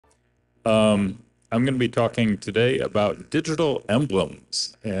I'm going to be talking today about digital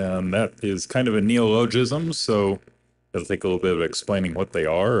emblems, and that is kind of a neologism, so it'll take a little bit of explaining what they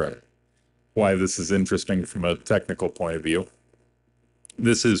are and why this is interesting from a technical point of view.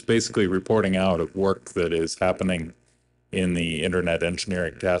 This is basically reporting out of work that is happening in the Internet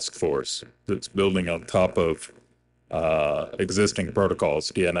Engineering Task Force that's building on top of existing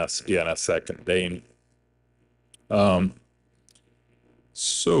protocols, DNS, DNSSEC, and DANE.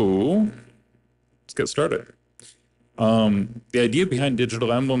 So let's get started. The idea behind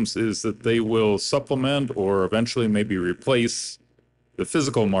digital emblems is that they will supplement or eventually maybe replace the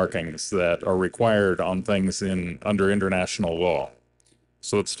physical markings that are required on things under international law.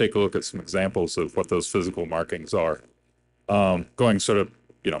 So let's take a look at some examples of what those physical markings are. Going sort of,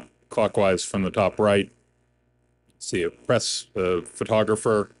 clockwise from the top right, see a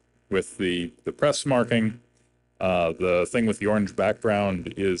photographer with the press marking. The thing with the orange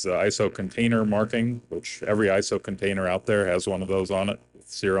background is ISO container marking, which every ISO container out there has one of those on it, with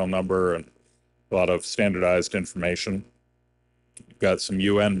serial number and a lot of standardized information. You've got some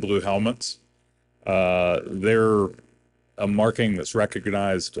UN blue helmets. They're a marking that's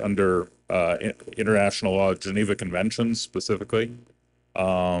recognized under international law, Geneva Conventions specifically,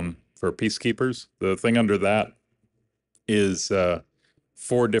 for peacekeepers. The thing under that is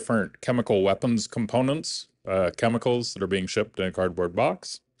 4 different chemical weapons components, chemicals that are being shipped in a cardboard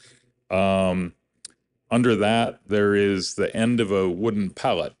box. Under that, there is the end of a wooden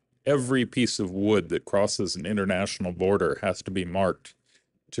pallet. Every piece of wood that crosses an international border has to be marked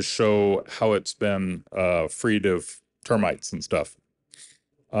to show how it's been freed of termites and stuff.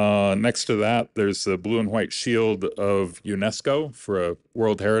 Next to that, there's the blue and white shield of UNESCO for a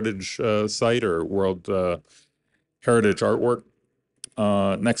World Heritage site or World Heritage artwork.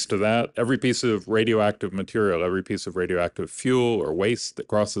 Next to that, every piece of radioactive material, every piece of radioactive fuel or waste that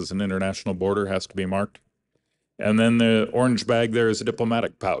crosses an international border has to be marked. And then the orange bag there is a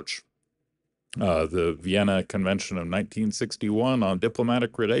diplomatic pouch. The Vienna Convention of 1961 on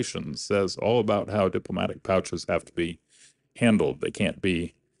diplomatic relations says all about how diplomatic pouches have to be handled. They can't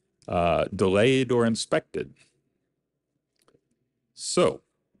be delayed or inspected. So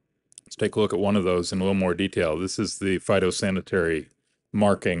let's take a look at one of those in a little more detail. This is the phytosanitary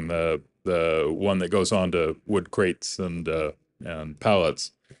marking, the one that goes onto wood crates and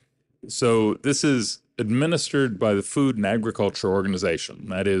pallets. So this is administered by the Food and Agriculture Organization.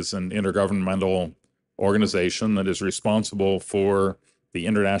 That is an intergovernmental organization that is responsible for the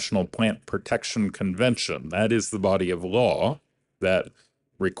International Plant Protection Convention. That is the body of law that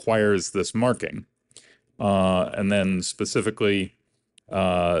requires this marking. And then specifically,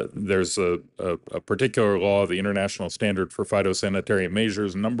 there's a particular law, the International Standard for Phytosanitary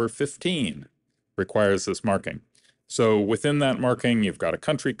Measures, number 15, requires this marking. So within that marking, you've got a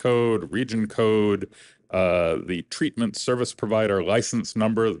country code, region code, the treatment service provider license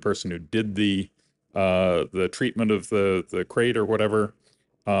number, the person who did the treatment of the crate or whatever,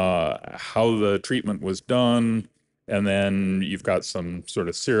 how the treatment was done, and then you've got some sort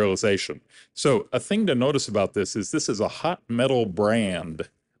of serialization. So a thing to notice about this is a hot metal brand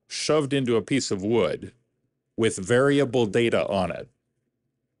shoved into a piece of wood with variable data on it,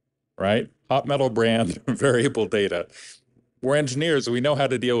 right? Hot metal brand, variable data. We're engineers, we know how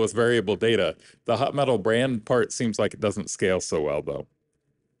to deal with variable data. The hot metal brand part seems like it doesn't scale so well,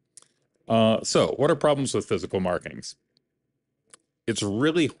 though. So what are problems with physical markings? It's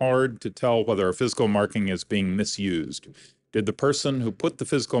really hard to tell whether a physical marking is being misused. Did the person who put the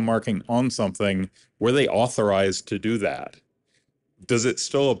physical marking on something, were they authorized to do that? Does it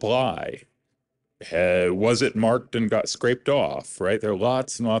still apply? Was it marked and got scraped off, right? There are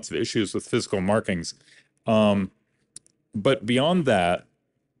lots and lots of issues with physical markings. But beyond that,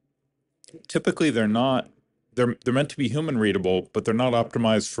 typically they're meant to be human readable, but they're not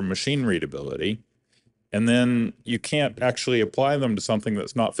optimized for machine readability. And then you can't actually apply them to something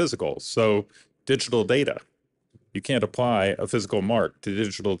that's not physical. So digital data, you can't apply a physical mark to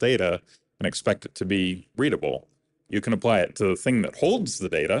digital data and expect it to be readable. You can apply it to the thing that holds the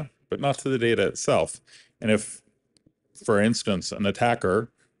data, but not to the data itself. And if, for instance, an attacker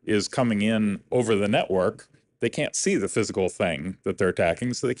is coming in over the network, they can't see the physical thing that they're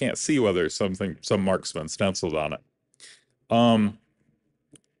attacking, so they can't see whether some mark's been stenciled on it.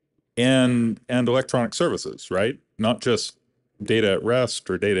 And electronic services, right? Not just data at rest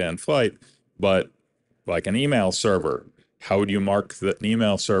or data in flight, but like an email server. How would you mark that an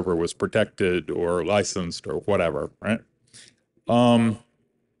email server was protected or licensed or whatever, right?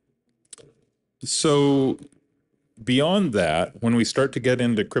 So beyond that, when we start to get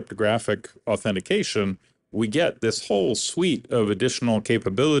into cryptographic authentication, we get this whole suite of additional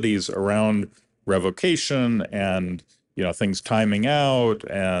capabilities around revocation and things timing out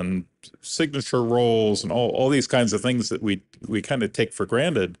and signature roles and all these kinds of things that we kind of take for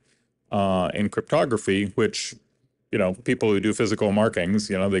granted in cryptography, which people who do physical markings,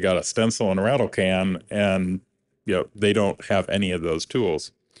 they got a stencil and a rattle can, and they don't have any of those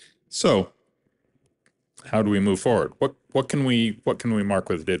tools. So how do we move forward? What can we mark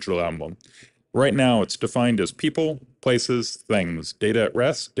with a digital emblem? Right now, it's defined as people, places, things, data at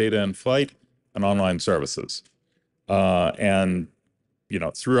rest, data in flight, and online services. And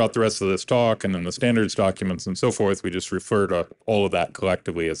throughout the rest of this talk and in the standards documents and so forth, we just refer to all of that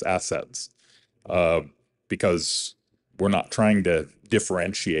collectively as assets, because we're not trying to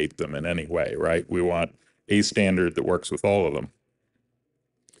differentiate them in any way, right? We want a standard that works with all of them.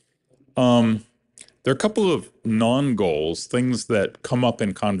 There are a couple of non-goals, things that come up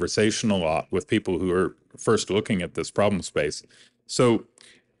in conversation a lot with people who are first looking at this problem space. So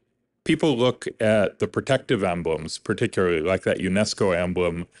people look at the protective emblems, particularly like that UNESCO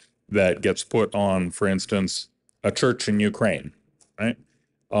emblem that gets put on, for instance, a church in Ukraine, right?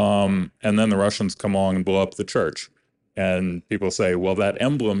 And then the Russians come along and blow up the church. And people say, well, that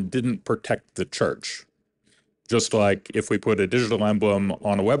emblem didn't protect the church. Just like if we put a digital emblem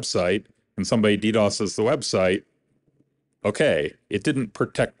on a website and somebody DDoSes the website, okay, it didn't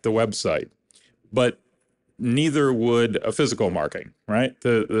protect the website. But neither would a physical marking, right?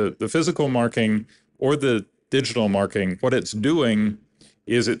 The physical marking or the digital marking, what it's doing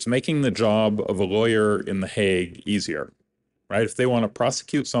is it's making the job of a lawyer in The Hague easier, right? If they want to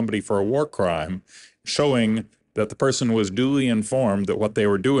prosecute somebody for a war crime, showing that the person was duly informed that what they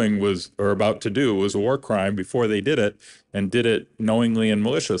were doing was, or about to do, was a war crime before they did it, and did it knowingly and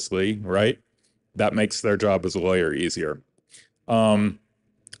maliciously, right? That makes their job as a lawyer easier. And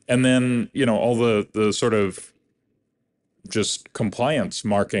then, all the sort of just compliance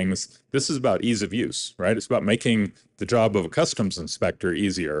markings, this is about ease of use, right? It's about making the job of a customs inspector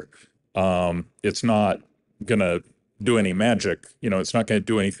easier. It's not going to do any magic. It's not going to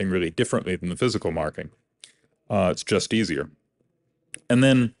do anything really differently than the physical marking. It's just easier. And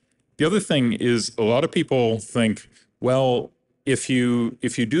then the other thing is a lot of people think, well, if you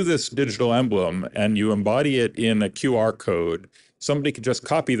do this digital emblem and you embody it in a QR code, somebody could just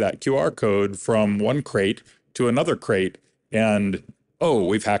copy that QR code from one crate to another crate and, oh,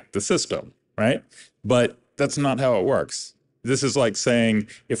 we've hacked the system, right? But that's not how it works. This is like saying,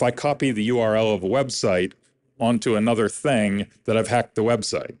 if I copy the URL of a website onto another thing, that I've hacked the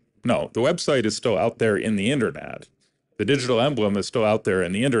website. No, the website is still out there in the internet. The digital emblem is still out there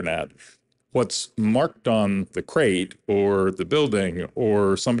in the internet. What's marked on the crate or the building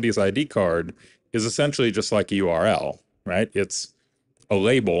or somebody's ID card is essentially just like a URL, right? It's a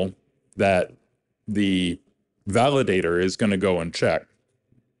label that the validator is going to go and check.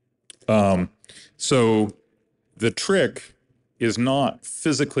 So the trick is not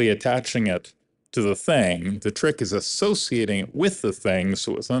physically attaching it to the thing. The trick is associating it with the thing,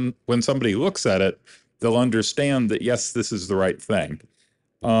 so when somebody looks at it, they'll understand that, yes, this is the right thing.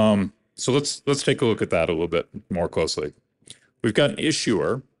 So let's take a look at that a little bit more closely. We've got an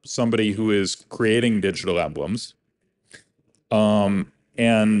issuer, somebody who is creating digital emblems,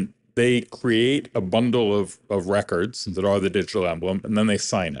 and they create a bundle of records that are the digital emblem, and then they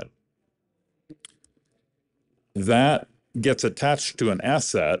sign it. That gets attached to an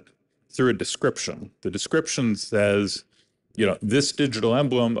asset through a description. The description says, this digital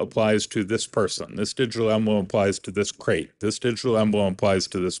emblem applies to this person. This digital emblem applies to this crate. This digital emblem applies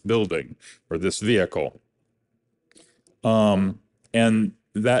to this building or this vehicle. And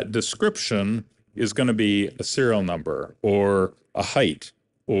that description is going to be a serial number or a height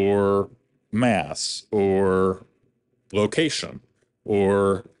or mass or location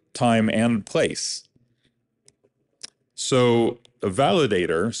or time and place. So a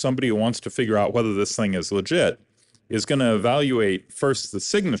validator, somebody who wants to figure out whether this thing is legit, is going to evaluate first the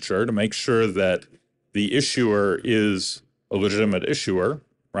signature to make sure that the issuer is a legitimate issuer,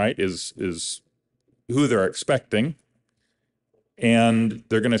 right? Is who they're expecting. And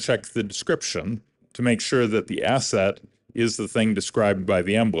they're going to check the description to make sure that the asset is the thing described by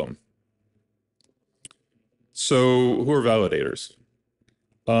the emblem. So who are validators?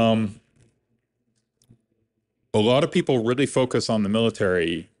 A lot of people really focus on the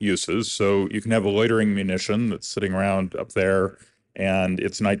military uses. So you can have a loitering munition that's sitting around up there and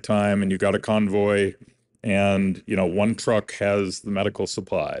it's nighttime and you've got a convoy and, one truck has the medical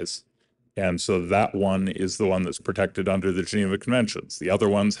supplies. And so that one is the one that's protected under the Geneva Conventions. The other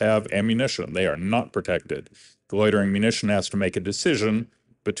ones have ammunition. They are not protected. The loitering munition has to make a decision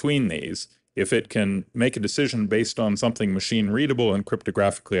between these. if it can make a decision based on something machine readable and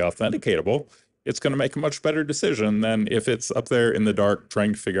cryptographically authenticatable, it's going to make a much better decision than if it's up there in the dark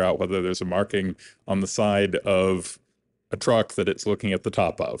trying to figure out whether there's a marking on the side of a truck that it's looking at the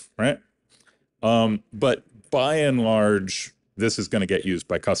top of, right? But by and large, this is going to get used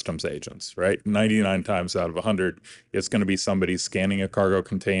by customs agents, right? 99 times out of 100, it's going to be somebody scanning a cargo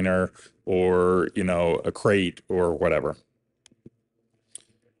container or, a crate or whatever.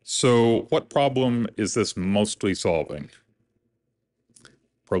 So what problem is this mostly solving?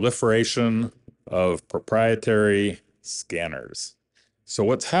 Proliferation of proprietary scanners. So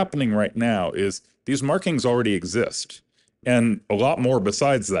what's happening right now is these markings already exist, and a lot more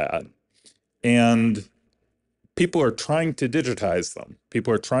besides that. And people are trying to digitize them.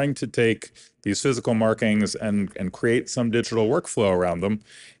 People are trying to take these physical markings and create some digital workflow around them.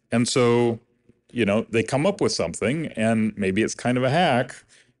 And so, they come up with something, and maybe it's kind of a hack,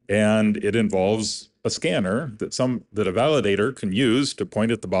 and it involves a scanner that a validator can use to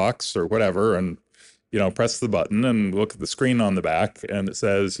point at the box or whatever, and press the button and look at the screen on the back, and it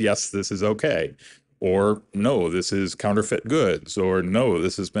says, yes, this is okay, or no, this is counterfeit goods, or no,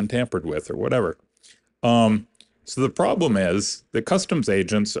 this has been tampered with, or whatever. So the problem is that customs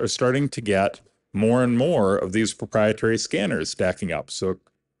agents are starting to get more and more of these proprietary scanners stacking up. So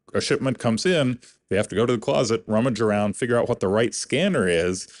a shipment comes in, they have to go to the closet, rummage around, figure out what the right scanner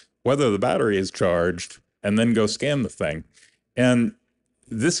is, whether the battery is charged, and then go scan the thing. And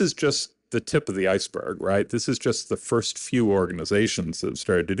this is just the tip of the iceberg, right? This is just the first few organizations that have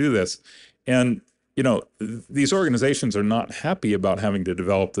started to do this. And, these organizations are not happy about having to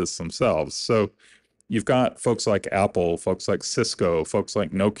develop this themselves. So you've got folks like Apple, folks like Cisco, folks like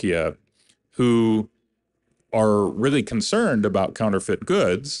Nokia, who are really concerned about counterfeit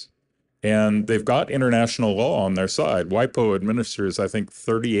goods, and they've got international law on their side. WIPO administers, I think,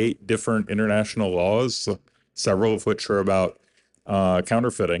 38 different international laws, several of which are about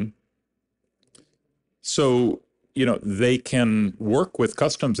counterfeiting. So, they can work with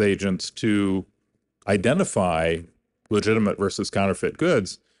customs agents to identify legitimate versus counterfeit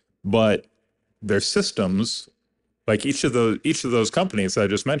goods, but their systems, like each of those companies I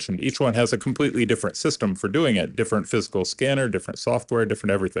just mentioned, each one has a completely different system for doing it, different physical scanner, different software,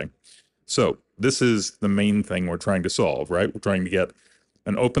 different everything. So this is the main thing we're trying to solve, right? We're trying to get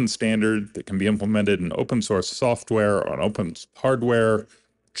an open standard that can be implemented in open source software on open hardware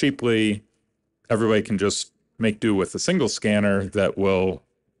cheaply. Everybody can just make do with a single scanner that will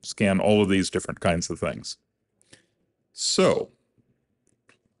scan all of these different kinds of things. So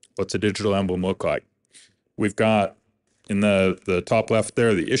what's a digital emblem look like? We've got in the top left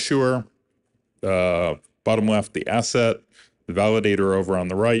there, the issuer, bottom left, the asset, the validator over on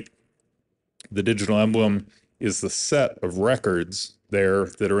the right. The digital emblem is the set of records there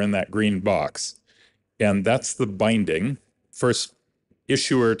that are in that green box. And that's the binding. First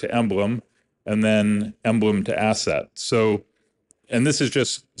issuer to emblem, and then emblem to asset. So, and this is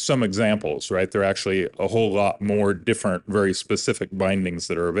just some examples, right? There are actually a whole lot more different, very specific bindings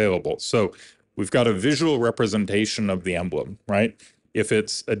that are available. So we've got a visual representation of the emblem, right? If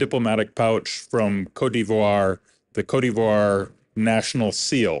it's a diplomatic pouch from Côte d'Ivoire, the Côte d'Ivoire national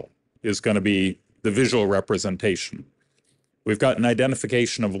seal is going to be the visual representation. We've got an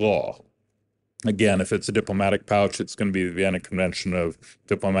identification of law. Again, if it's a diplomatic pouch, it's going to be the Vienna Convention of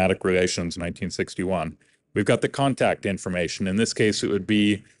Diplomatic Relations, 1961. We've got the contact information. In this case, it would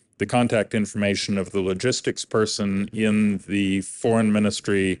be the contact information of the logistics person in the foreign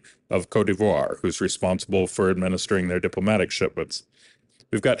ministry of Côte d'Ivoire, who's responsible for administering their diplomatic shipments.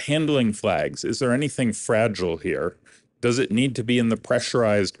 We've got handling flags. Is there anything fragile here? Does it need to be in the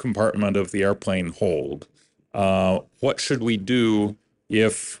pressurized compartment of the airplane hold? What should we do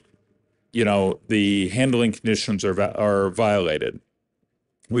if, the handling conditions are violated?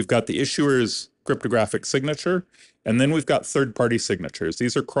 We've got the issuer's cryptographic signature, and then we've got third-party signatures.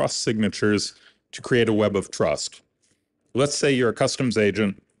 These are cross signatures to create a web of trust. Let's say you're a customs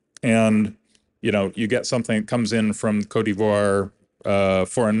agent and, you get something that comes in from Côte d'Ivoire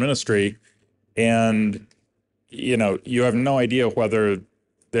foreign ministry, and, you have no idea whether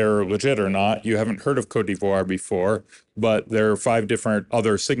they're legit or not. You haven't heard of Côte d'Ivoire before, but there are 5 different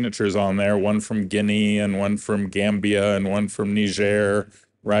other signatures on there, one from Guinea and one from Gambia and one from Niger,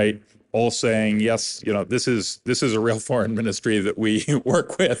 right? All saying, yes, this is a real foreign ministry that we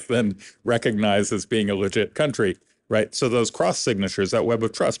work with and recognize as being a legit country, right? So those cross signatures, that web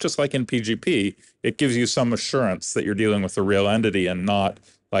of trust, just like in PGP, it gives you some assurance that you're dealing with a real entity and not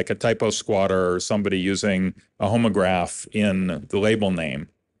like a typo squatter or somebody using a homograph in the label name.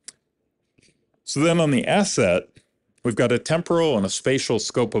 So then on the asset, we've got a temporal and a spatial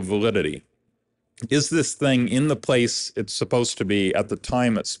scope of validity. is this thing in the place it's supposed to be at the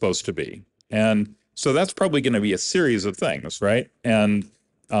time it's supposed to be? And so that's probably going to be a series of things, right? And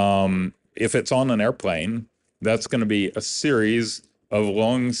if it's on an airplane, that's going to be a series of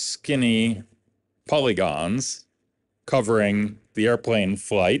long, skinny polygons covering the airplane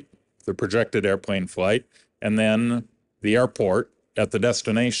flight, the projected airplane flight, and then the airport at the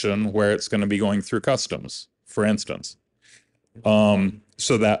destination where it's going to be going through customs, for instance.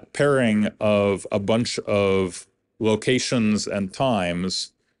 So that pairing of a bunch of locations and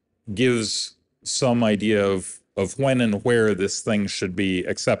times gives some idea of when and where this thing should be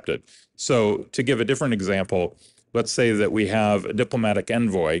accepted. So to give a different example, let's say that we have a diplomatic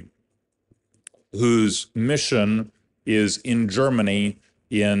envoy whose mission is in Germany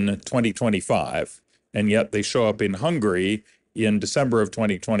in 2025, and yet they show up in Hungary in December of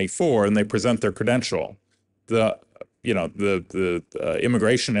 2024 and they present their credential. The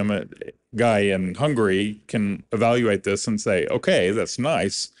immigration guy in Hungary can evaluate this and say, okay, that's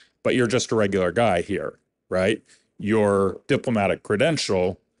nice, but you're just a regular guy here, right? Your diplomatic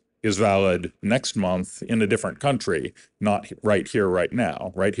credential is valid next month in a different country, not right here, right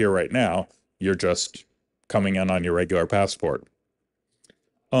now. Right here, right now, you're just coming in on your regular passport.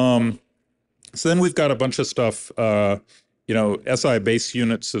 So then we've got a bunch of stuff, SI base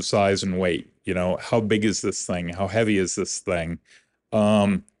units of size and weight. How big is this thing? How heavy is this thing?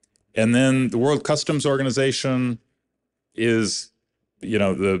 And then the World Customs Organization is,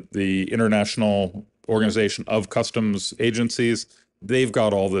 the International Organization of Customs Agencies. They've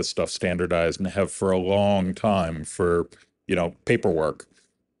got all this stuff standardized and have for a long time for, paperwork.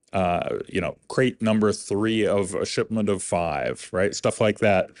 Crate number 3 of a shipment of 5, right? Stuff like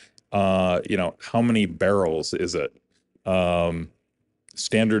that. How many barrels is it?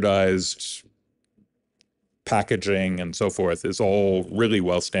 Standardized packaging and so forth is all really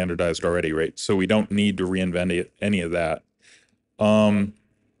well standardized already, right? So we don't need to reinvent any of that.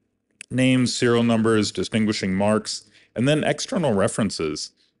 Names, serial numbers, distinguishing marks, and then external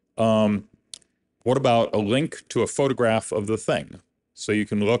references. What about a link to a photograph of the thing? So you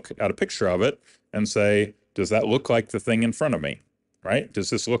can look at a picture of it and say, does that look like the thing in front of me, right? Does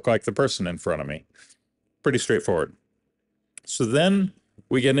this look like the person in front of me? Pretty straightforward. So then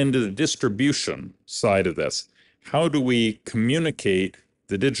we get into the distribution side of this. How do we communicate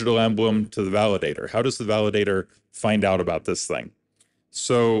the digital emblem to the validator? How does the validator find out about this thing?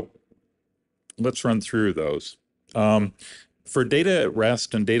 So let's run through those. For data at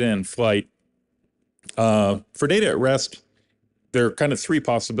rest and data in flight, for data at rest, there are kind of 3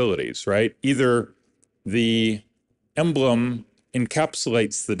 possibilities, right? Either the emblem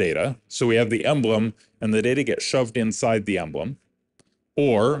encapsulates the data, so we have the emblem and the data gets shoved inside the emblem,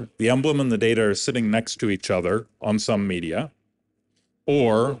 or the emblem and the data are sitting next to each other on some media,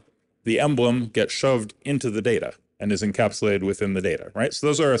 or the emblem gets shoved into the data and is encapsulated within the data, right? So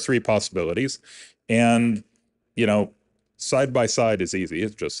those are our 3 possibilities. And, side by side is easy.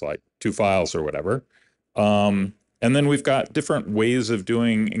 It's just like 2 files or whatever. And then we've got different ways of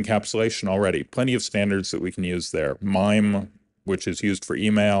doing encapsulation already. Plenty of standards that we can use there. MIME, which is used for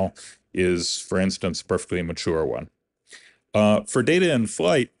email, is, for instance, a perfectly mature one. For data in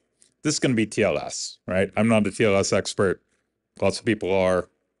flight, this is going to be TLS, right? I'm not a TLS expert. Lots of people are.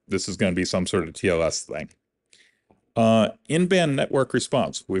 This is going to be some sort of TLS thing. In-band network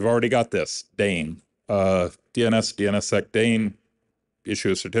response. We've already got this. DANE. DNS, DNSSEC, DANE,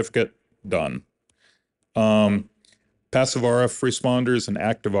 issue a certificate, done. Passive RF responders and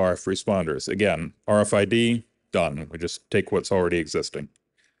active RF responders. Again, RFID, done. We just take what's already existing.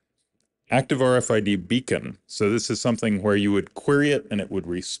 Active RFID beacon. So this is something where you would query it and it would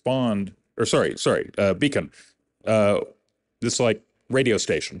respond, or beacon. This is like radio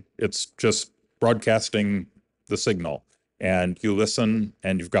station. It's just broadcasting the signal and you listen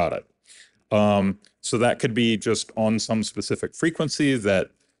and you've got it. So that could be just on some specific frequency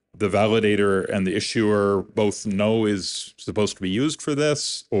that the validator and the issuer both know is supposed to be used for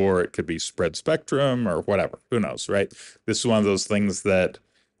this, or it could be spread spectrum or whatever. Who knows, right? This is one of those things that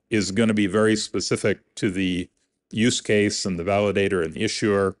is going to be very specific to the use case and the validator and the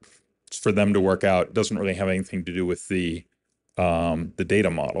issuer. It's for them to work out. It doesn't really have anything to do with the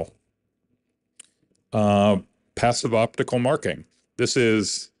data model. Passive optical marking. This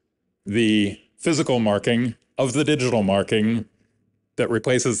is the physical marking of the digital marking that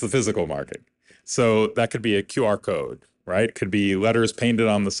replaces the physical marking. So that could be a QR code, right? It could be letters painted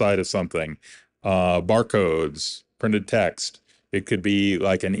on the side of something, barcodes, printed text. It could be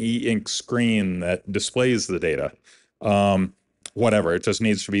like an e-ink screen that displays the data. whatever. It just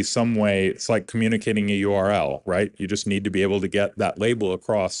needs to be some way. It's like communicating a URL, right? You just need to be able to get that label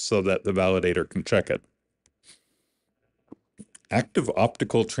across so that the validator can check it. Active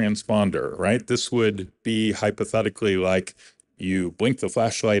optical transponder, right? This would be hypothetically like you blink the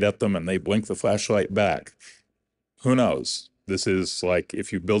flashlight at them and they blink the flashlight back. Who knows? This is like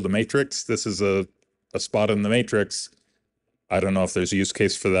if you build a matrix, this is a spot in the matrix. I don't know if there's a use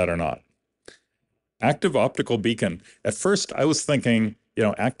case for that or not. Active optical beacon. At first, I was thinking,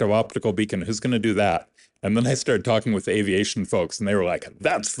 active optical beacon, who's going to do that? And then I started talking with the aviation folks, and they were like,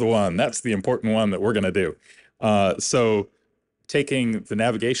 that's the one. That's the important one that we're going to do. So taking the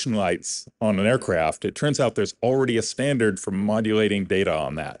navigation lights on an aircraft, it turns out there's already a standard for modulating data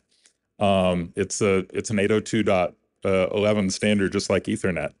on that. It's an 802.11 standard, just like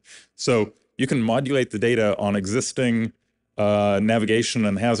Ethernet. So you can modulate the data on existing navigation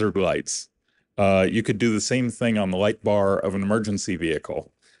and hazard lights. You could do the same thing on the light bar of an emergency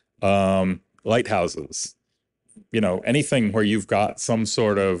vehicle. Lighthouses, anything where you've got some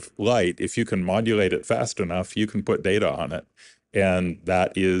sort of light, if you can modulate it fast enough, you can put data on it. And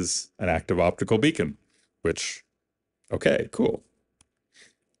that is an active optical beacon, which, okay, cool.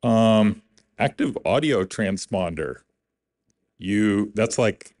 Active audio transponder. That's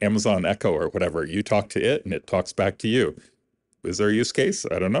like Amazon Echo or whatever. You talk to it and it talks back to you. Is there a use case?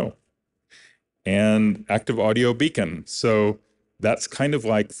 I don't know. And active audio beacon. So that's kind of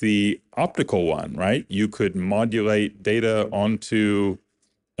like the optical one, right? You could modulate data onto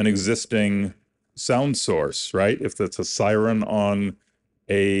an existing sound source, right? If that's a siren on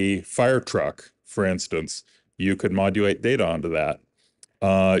a fire truck, for instance, you could modulate data onto that.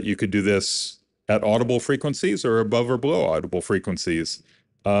 You could do this at audible frequencies or above or below audible frequencies.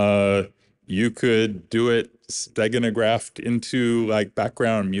 You could do it steganographed into like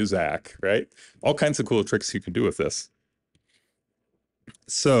background music, right? All kinds of cool tricks you can do with this.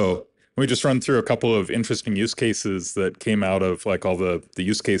 So let me just run through a couple of interesting use cases that came out of like all the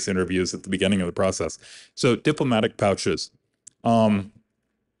use case interviews at the beginning of the process. So diplomatic pouches.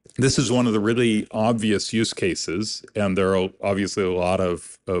 This is one of the really obvious use cases, and there are obviously a lot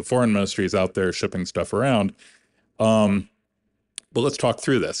of foreign ministries out there shipping stuff around. But let's talk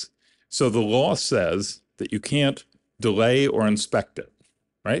through this. So the law says that you can't delay or inspect it,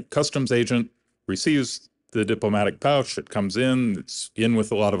 right? Customs agent receives the diplomatic pouch, it comes in, it's in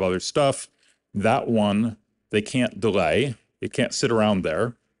with a lot of other stuff. That one, they can't delay, it can't sit around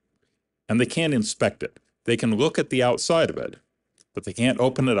there, and they can't inspect it. They can look at the outside of it, but they can't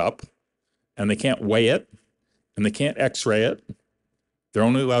open it up, and they can't weigh it, and they can't x-ray it. They're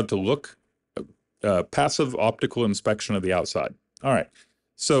only allowed to look, passive optical inspection of the outside. All right,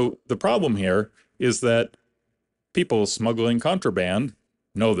 so the problem here is that people smuggling contraband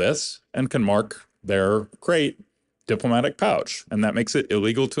know this and can mark their crate diplomatic pouch, and that makes it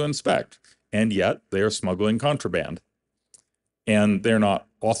illegal to inspect. And yet they are smuggling contraband. And they're not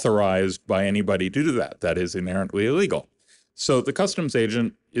authorized by anybody to do that. That is inherently illegal. So the customs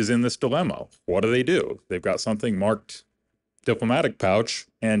agent is in this dilemma. What do? They've got something marked diplomatic pouch,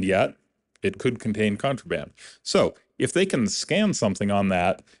 and yet it could contain contraband. So if they can scan something on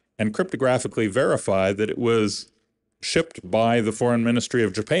that and cryptographically verify that it was shipped by the Foreign Ministry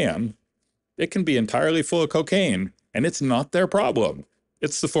of Japan, it can be entirely full of cocaine, and it's not their problem.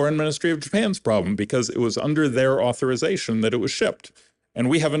 It's the Foreign Ministry of Japan's problem because it was under their authorization that it was shipped, and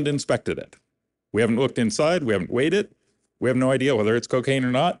we haven't inspected it. We haven't looked inside, we haven't weighed it, we have no idea whether it's cocaine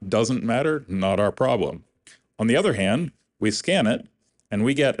or not. Doesn't matter, not our problem. On the other hand, we scan it, and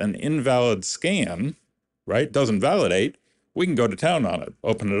we get an invalid scan, right? Doesn't validate, we can go to town on it,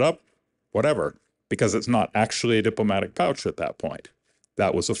 open it up, whatever, because it's not actually a diplomatic pouch at that point.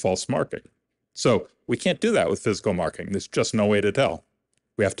 That was a false marking. So we can't do that with physical marking. There's just no way to tell.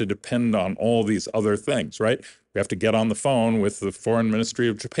 We have to depend on all these other things, right? We have to get on the phone with the Foreign Ministry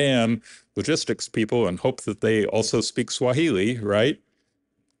of Japan logistics people and hope that they also speak Swahili, right?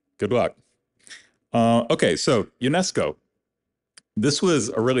 Good luck. Okay, so UNESCO. This was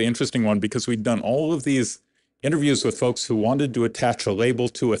a really interesting one because we'd done all of these interviews with folks who wanted to attach a label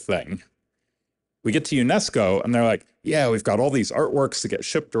to a thing. We get to UNESCO and they're like, yeah, we've got all these artworks that get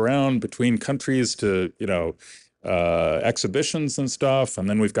shipped around between countries to, exhibitions and stuff. And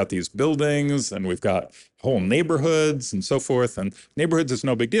then we've got these buildings and we've got whole neighborhoods and so forth. And neighborhoods is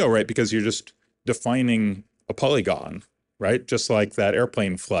no big deal, right? Because you're just defining a polygon, right? Just like that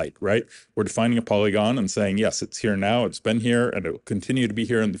airplane flight, right? We're defining a polygon and saying, yes, it's here now, it's been here, and it will continue to be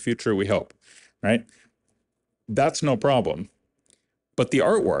here in the future, we hope, right? That's no problem. But the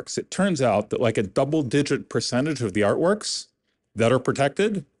artworks, it turns out that like a double-digit percentage of the artworks that are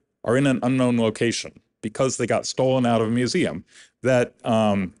protected are in an unknown location. because they got stolen out of a museum. That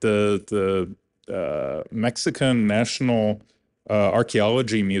the Mexican National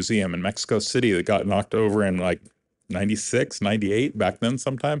Archaeology Museum in Mexico City that got knocked over in like 96, 98 back then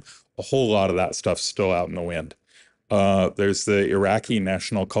sometime, a whole lot of that stuff's still out in the wind. There's the Iraqi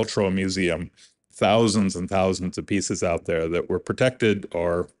National Cultural Museum, thousands and thousands of pieces out there that were protected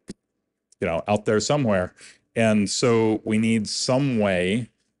or, out there somewhere. And so we need some way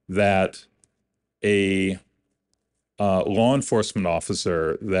that a law enforcement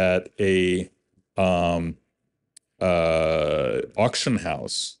officer, that a auction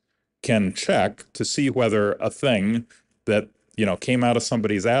house can check to see whether a thing that, came out of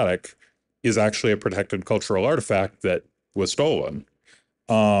somebody's attic is actually a protected cultural artifact that was stolen.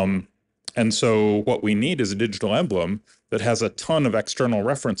 And so what we need is a digital emblem that has a ton of external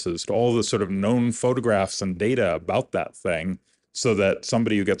references to all the sort of known photographs and data about that thing, so that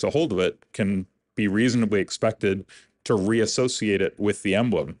somebody who gets a hold of it can be reasonably expected to reassociate it with the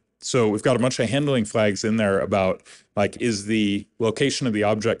emblem. So we've got a bunch of handling flags in there about, like, is the location of the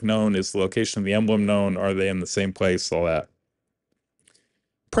object known? Is the location of the emblem known? Are they in the same place? All that.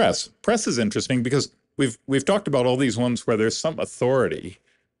 Press is interesting because we've talked about all these ones where there's some authority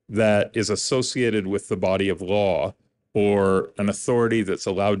that is associated with the body of law, or an authority that's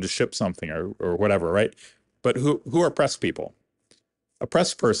allowed to ship something, or whatever, right? But who are press people? A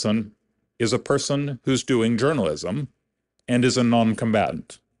press person is a person who's doing journalism and is a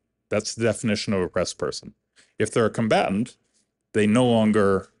non-combatant. That's the definition of a press person. If they're a combatant, they no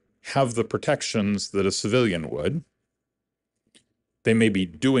longer have the protections that a civilian would. They may be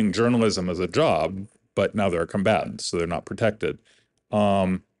doing journalism as a job, but now they're a combatant, so they're not protected.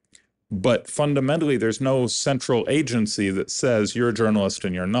 But fundamentally, there's no central agency that says you're a journalist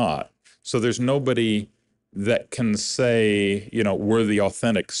and you're not. So there's nobody that can say, we're the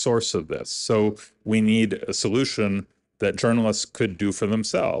authentic source of this. So we need a solution that journalists could do for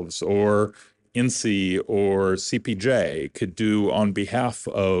themselves, or INSEE or CPJ could do on behalf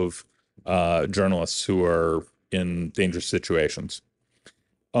of journalists who are in dangerous situations.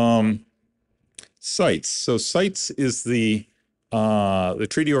 CITES. So CITES is the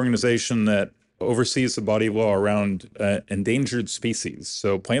treaty organization that oversees the body of law around endangered species.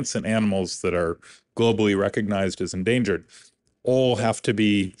 So plants and animals that are globally recognized as endangered all have to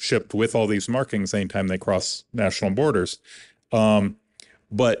be shipped with all these markings anytime they cross national borders.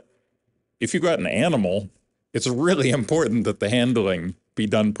 But if you got an animal, it's really important that the handling be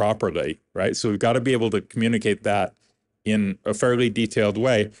done properly, right? So we've got to be able to communicate that in a fairly detailed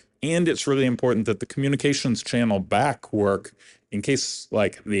way. And it's really important that the communications channel back work in case,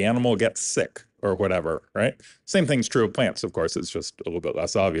 like, the animal gets sick or whatever, right? Same thing's true of plants, of course. It's just a little bit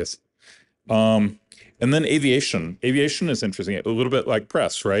less obvious. And then aviation. Aviation is interesting, a little bit like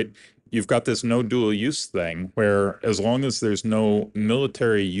press, right? You've got this no dual use thing where, as long as there's no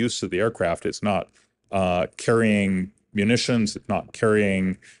military use of the aircraft, it's not carrying munitions, it's not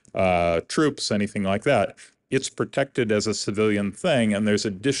carrying troops, anything like that, it's protected as a civilian thing. And there's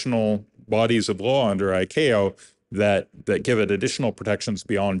additional bodies of law under ICAO that give it additional protections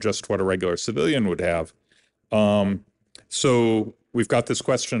beyond just what a regular civilian would have. So we've got this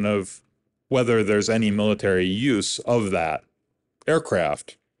question of whether there's any military use of that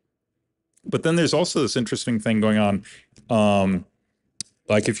aircraft. But then there's also this interesting thing going on.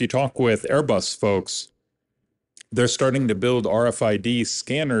 Like, if you talk with Airbus folks, they're starting to build RFID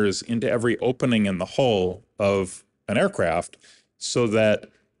scanners into every opening in the hull of an aircraft so that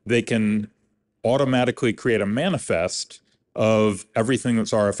they can automatically create a manifest of everything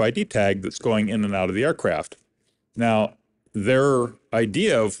that's RFID tagged that's going in and out of the aircraft. Now, their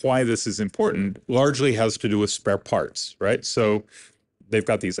idea of why this is important largely has to do with spare parts, right? So they've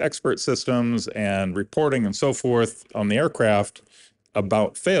got these expert systems and reporting and so forth on the aircraft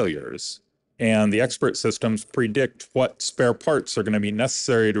about failures. And the expert systems predict what spare parts are going to be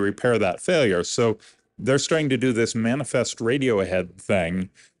necessary to repair that failure. So they're starting to do this manifest radio ahead thing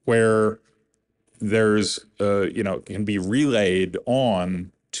where there's, can be relayed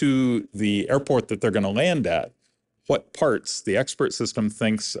on to the airport that they're going to land at what parts the expert system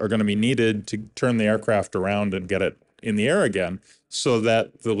thinks are going to be needed to turn the aircraft around and get it in the air again, so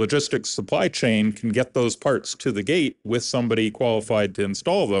that the logistics supply chain can get those parts to the gate with somebody qualified to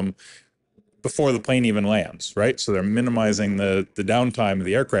install them before the plane even lands, right? So they're minimizing the downtime of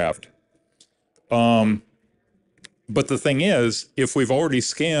the aircraft. But the thing is, if we've already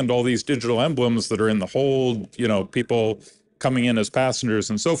scanned all these digital emblems that are in the hold, people coming in as passengers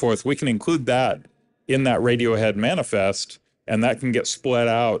and so forth, we can include that in that Radiohead manifest, and that can get split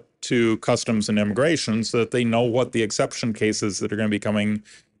out to customs and immigration so that they know what the exception cases that are going to be coming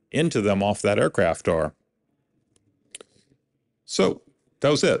into them off that aircraft are. So that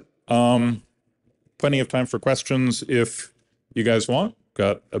was it. Plenty of time for questions if you guys want.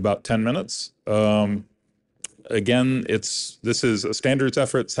 Got about 10 minutes. Again, this is a standards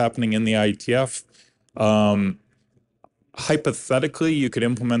effort. It's happening in the IETF. Hypothetically, you could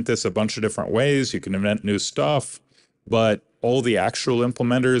implement this a bunch of different ways. You can invent new stuff, but all the actual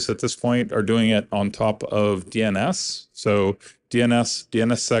implementers at this point are doing it on top of DNS. So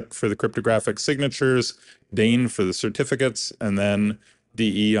DNSSEC for the cryptographic signatures, DANE for the certificates, and then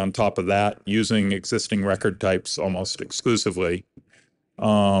DE on top of that using existing record types almost exclusively.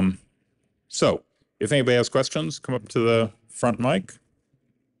 So if anybody has questions, come up to the front mic.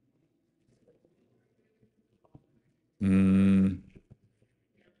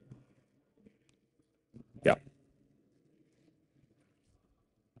 Yeah.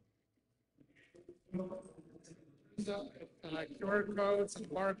 QR codes and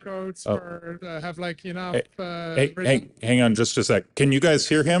barcodes or have like enough. Hang on just a sec. Can you guys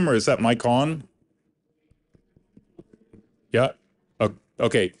hear him, or is that mic on? Yeah.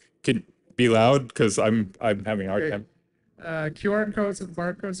 Okay. Can be loud because I'm having a hard time. QR codes and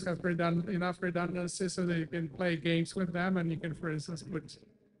barcodes have enough redundancy so that you can play games with them, and you can, for instance, put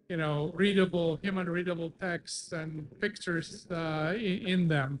human readable text and pictures in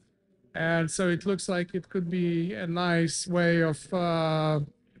them. And so it looks like it could be a nice way of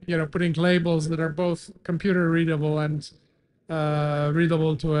putting labels that are both computer readable and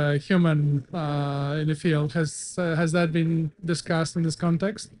readable to a human in the field. Has that been discussed in this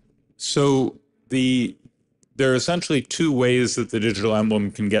context? So there are essentially two ways that the digital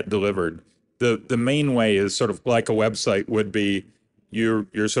emblem can get delivered. The main way is sort of like a website would be.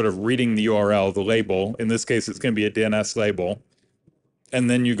 You're sort of reading the URL, the label. In this case, it's going to be a DNS label. And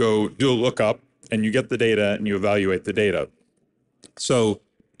then you go do a lookup and you get the data and you evaluate the data. So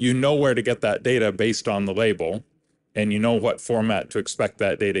you know where to get that data based on the label, and you know what format to expect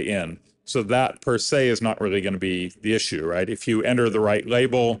that data in. So that per se is not really going to be the issue, right? If you enter the right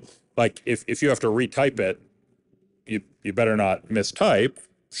label, like if you have to retype it, you better not mistype,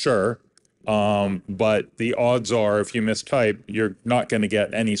 sure. But the odds are if you mistype, you're not going to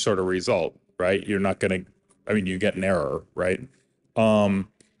get any sort of result, right? You're not going to, you get an error, right?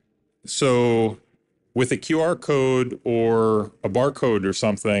 So with a QR code or a barcode or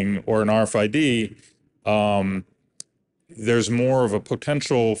something, or an RFID, there's more of a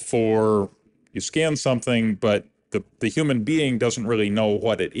potential for you scan something, but the human being doesn't really know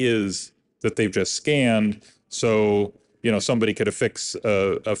what it is that they've just scanned. So, somebody could affix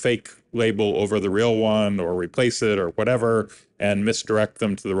a fake label over the real one or replace it or whatever and misdirect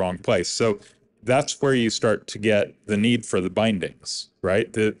them to the wrong place. So that's where you start to get the need for the bindings,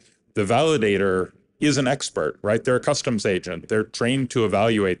 right? The validator is an expert, right? They're a customs agent. They're trained to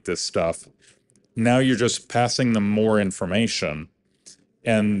evaluate this stuff. Now you're just passing them more information.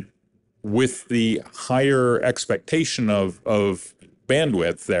 And with the higher expectation of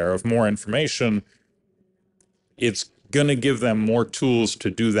bandwidth there, of more information, it's going to give them more tools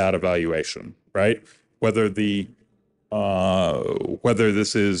to do that evaluation, right? Whether this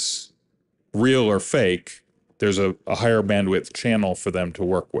is real or fake, there's a higher bandwidth channel for them to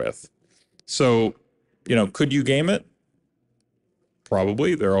work with. So, could you game it?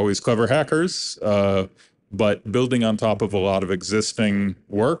 Probably. There are always clever hackers, but building on top of a lot of existing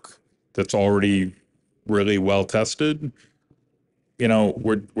work that's already really well tested,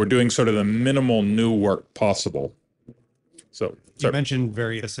 we're doing sort of the minimal new work possible. So you mentioned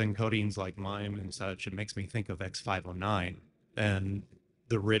various encodings like MIME and such. It makes me think of X509 and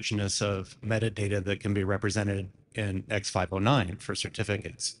the richness of metadata that can be represented in X509 for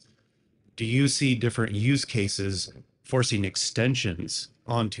certificates. Do you see different use cases forcing extensions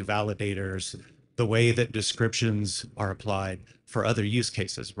onto validators, the way that descriptions are applied for other use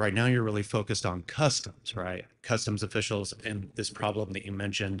cases? Right now, you're really focused on customs, right? Customs officials and this problem that you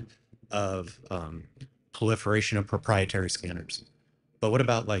mentioned of proliferation of proprietary scanners. But what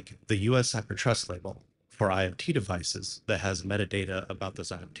about like the US Cyber Trust label for IoT devices that has metadata about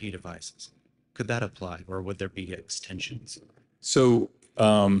those IoT devices? Could that apply, or would there be extensions? So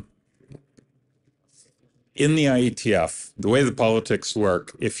in the IETF, the way the politics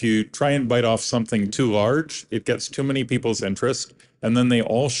work, if you try and bite off something too large, it gets too many people's interest, and then they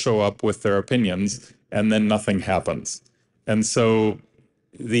all show up with their opinions, and then nothing happens. And so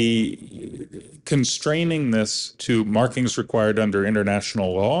the constraining this to markings required under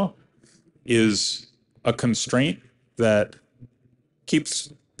international law is a constraint that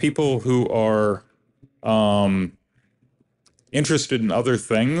keeps people who are interested in other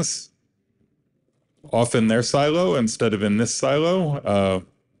things off in their silo instead of in this silo.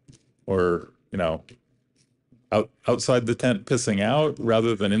 or, outside the tent pissing out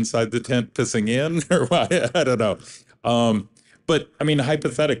rather than inside the tent pissing in, or why? I don't know. But I mean,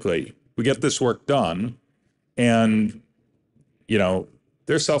 hypothetically, we get this work done, and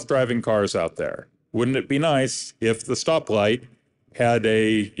there's self-driving cars out there. Wouldn't it be nice if the stoplight had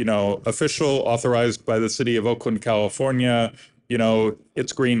a, official authorized by the city of Oakland, California,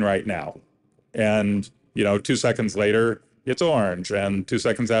 it's green right now. And, 2 seconds later, it's orange. And 2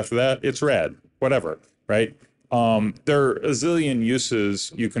 seconds after that, it's red, whatever, right? There are a zillion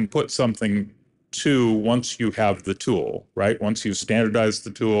uses you can put something to once you have the tool, right? Once you've standardized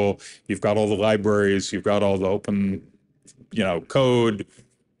the tool, you've got all the libraries, you've got all the open, code.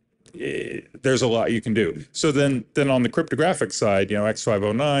 There's a lot you can do. So then on the cryptographic side,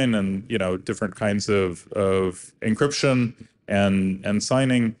 X509 and different kinds of encryption and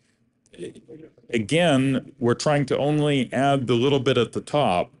signing. Again, we're trying to only add the little bit at the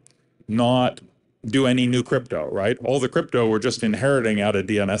top, not do any new crypto, right? All the crypto we're just inheriting out of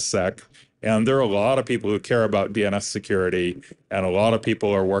DNSSEC. And there are a lot of people who care about DNS security, and a lot of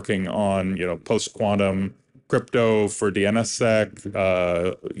people are working on, post-quantum crypto for DNSSEC,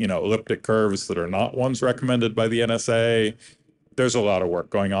 elliptic curves that are not ones recommended by the NSA. There's a lot of work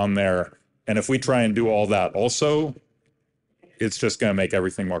going on there. And if we try and do all that also, it's just going to make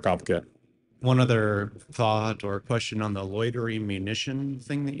everything more complicated. One other thought or question on the loitering munition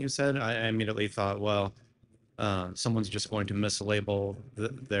thing that you said, I immediately thought, well, someone's just going to mislabel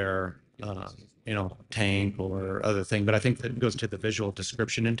their tank or other thing. But I think that goes to the visual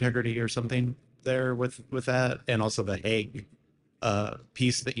description integrity or something there with that. And also the Hague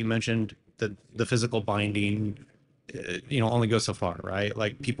piece that you mentioned, the physical binding, only goes so far, right?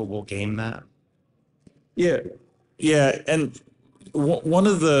 Like people will game that. Yeah. And one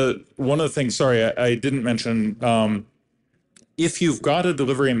of the things, sorry, I didn't mention, if you've got a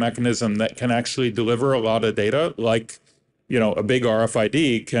delivery mechanism that can actually deliver a lot of data, like, a big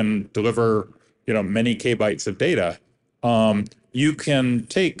RFID can deliver, many kbytes of data, you can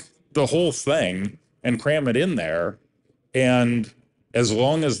take the whole thing and cram it in there. And as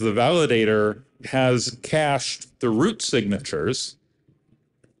long as the validator has cached the root signatures,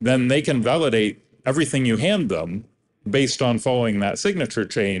 then they can validate everything you hand them based on following that signature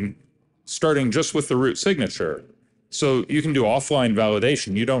chain, starting just with the root signature. So you can do offline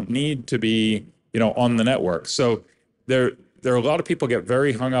validation. You don't need to be, on the network. So there are a lot of people get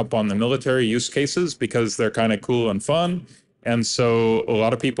very hung up on the military use cases because they're kind of cool and fun. And so a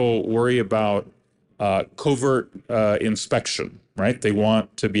lot of people worry about covert inspection, right? They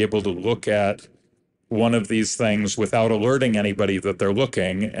want to be able to look at one of these things without alerting anybody that they're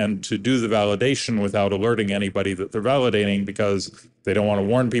looking, and to do the validation without alerting anybody that they're validating because they don't want to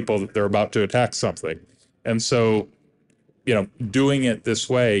warn people that they're about to attack something. And so, doing it this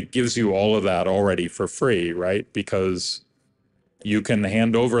way gives you all of that already for free, right? Because you can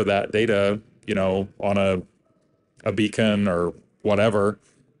hand over that data, on a beacon or whatever.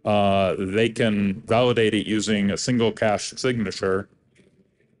 They can validate it using a single cached signature.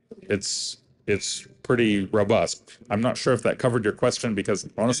 It's pretty robust. I'm not sure if that covered your question because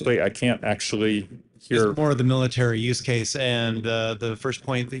honestly, I can't actually hear. It's more of the military use case, and the first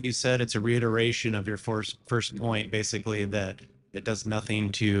point that you said, it's a reiteration of your first point, basically, that it does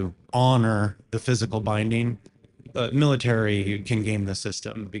nothing to honor the physical binding. Military can game the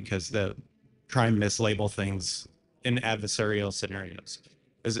system because they try and mislabel things in adversarial scenarios.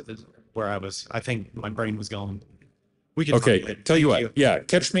 Is where I think my brain was going. We can Okay, talk tell you Thank what, yeah,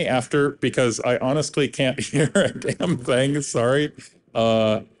 catch me after because I honestly can't hear a damn thing, sorry.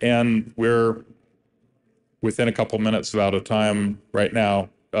 And we're within a couple minutes of out of time right now.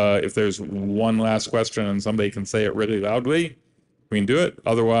 If there's one last question and somebody can say it really loudly, we can do it.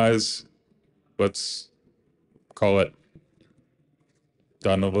 Otherwise, let's call it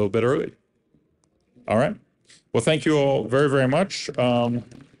done a little bit early. All right. Well, thank you all very, very much.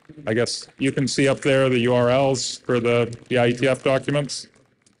 I guess you can see up there the URLs for the IETF documents.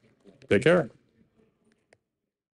 Take care.